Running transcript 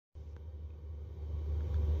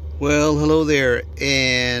Well, hello there,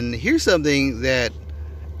 and here's something that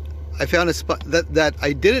I found a spot that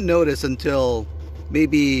I didn't notice until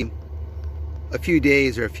maybe a few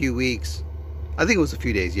days or a few weeks. I think it was a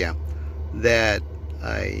few days, yeah. That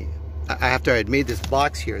after I had made this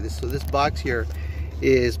box here. So this box here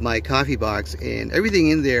is my coffee box, and everything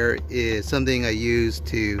in there is something I use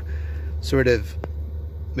to sort of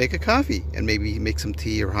make a coffee and maybe make some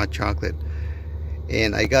tea or hot chocolate.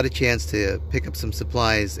 And I got a chance to pick up some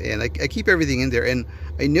supplies, and I keep everything in there, and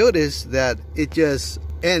I noticed that it just,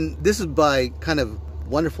 and this is by kind of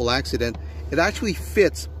wonderful accident, it actually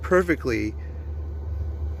fits perfectly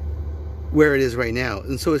where it is right now.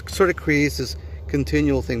 And so it sort of creates this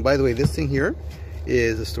continual thing. By the way, this thing here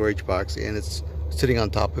is a storage box, and it's sitting on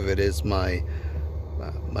top of it is my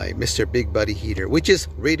my Mr. Big Buddy heater, which is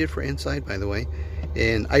rated for inside, by the way.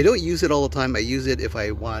 And I don't use it all the time. I use it if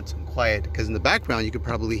I want some quiet, because in the background you could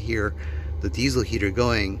probably hear the diesel heater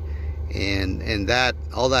going, and that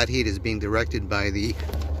all that heat is being directed by the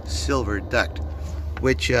silver duct,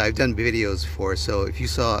 which I've done videos for. So if you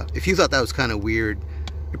thought that was kind of weird,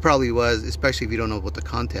 it probably was, especially if you don't know what the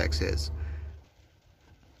context is.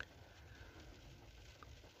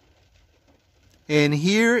 And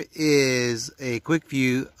here is a quick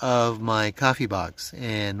view of my coffee box.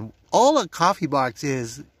 And all a coffee box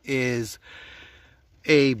is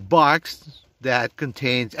a box that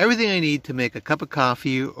contains everything I need to make a cup of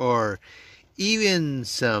coffee, or even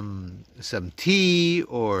some tea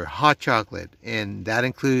or hot chocolate. And that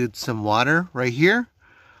includes some water right here.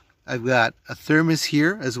 I've got a thermos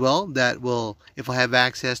here as well that will, if I have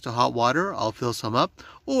access to hot water, I'll fill some up.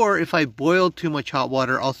 Or if I boil too much hot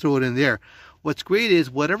water, I'll throw it in there. What's great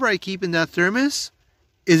is whatever I keep in that thermos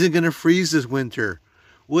isn't going to freeze this winter,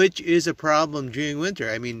 which is a problem during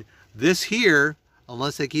winter. I mean, this here,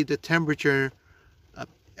 unless I keep the temperature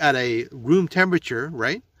at a room temperature,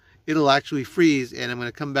 right, it'll actually freeze, and I'm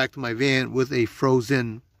going to come back to my van with a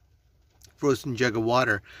frozen jug of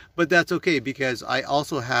water. But that's okay, because I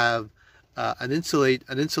also have an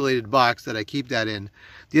insulated box that I keep that in.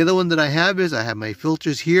 The other one that I have is I have my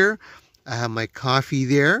filters here, I have my coffee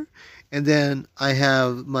there, and then I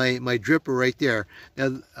have my dripper right there. Now,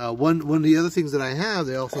 one of the other things that I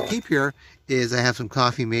also keep here is I have some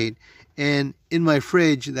coffee made, and in my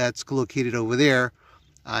fridge that's located over there,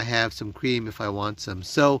 I have some cream if I want some.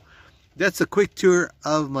 So that's a quick tour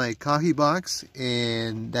of my coffee box,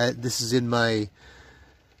 and this is in my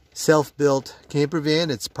self-built camper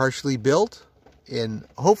van. It's partially built, and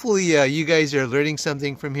hopefully you guys are learning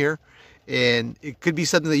something from here. And it could be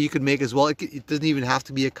something that you could make as well. It doesn't even have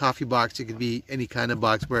to be a coffee box. It could be any kind of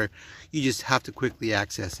box where you just have to quickly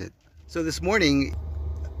access it. So this morning,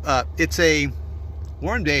 it's a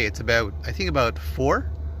warm day. It's about, I think about 4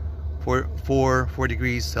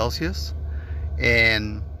 degrees Celsius.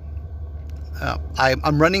 And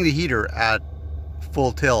I'm running the heater at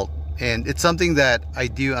full tilt. And it's something that I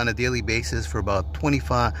do on a daily basis for about 20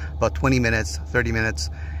 minutes, 30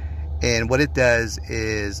 minutes. And what it does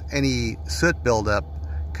is any soot buildup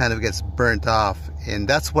kind of gets burnt off, and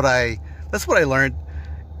that's what I learned.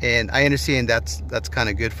 And I understand that's kind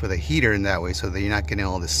of good for the heater in that way, so that you're not getting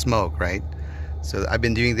all this smoke, right? So I've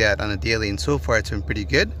been doing that on a daily, and so far it's been pretty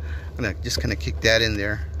good. I'm gonna just kind of kick that in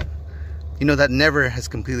there. You know, that never has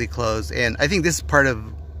completely closed, and I think this is part of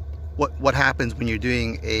what happens when you're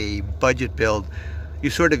doing a budget build. You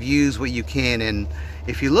sort of use what you can, and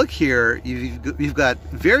if you look here, you've got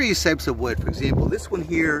various types of wood. For example, this one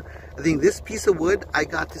here, I think this piece of wood, I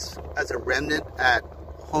got this as a remnant at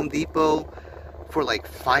Home Depot for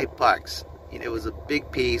like $5. You know, it was a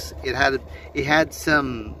big piece. It had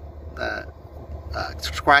some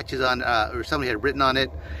scratches on, or somebody had written on it.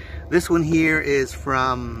 This one here is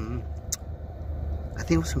from, I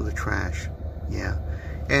think it was from the trash. Yeah,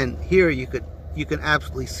 and here you can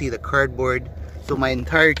absolutely see the cardboard. So my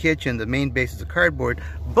entire kitchen, the main base is a cardboard,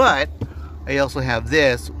 but I also have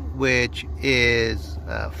this, which is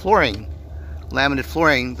flooring, laminate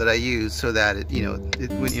flooring that I use so that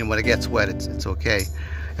when it gets wet, it's okay.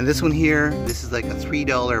 And this one here, this is like a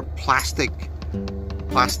 $3 plastic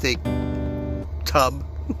tub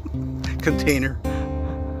container.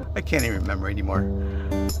 I can't even remember anymore.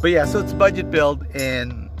 But yeah, so it's budget build,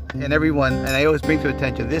 and everyone, and I always bring to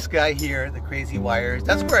attention this guy here, the crazy wires.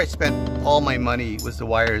 That's where I spent all my money, was the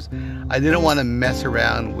wires. I didn't want to mess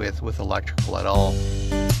around with electrical at all.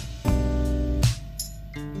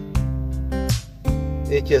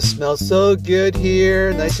 It just smells so good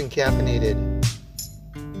here, nice and caffeinated.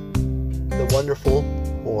 The wonderful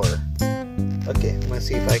pour. Okay, I'm gonna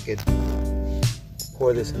see if I could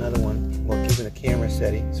pour this another one while keeping the camera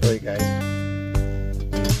steady. Sorry guys. I'm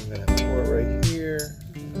gonna pour it right here.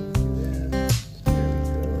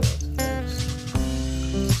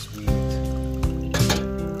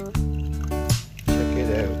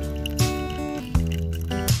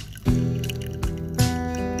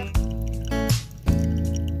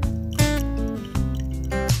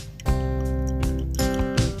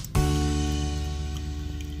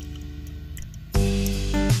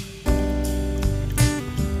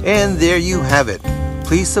 And there you have it.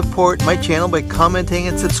 Please support my channel by commenting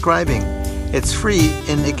and subscribing. It's free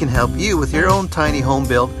and it can help you with your own tiny home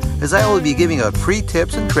build, as I will be giving out free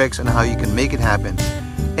tips and tricks on how you can make it happen.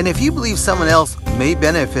 And if you believe someone else may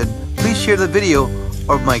benefit, please share the video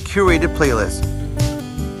or my curated playlist.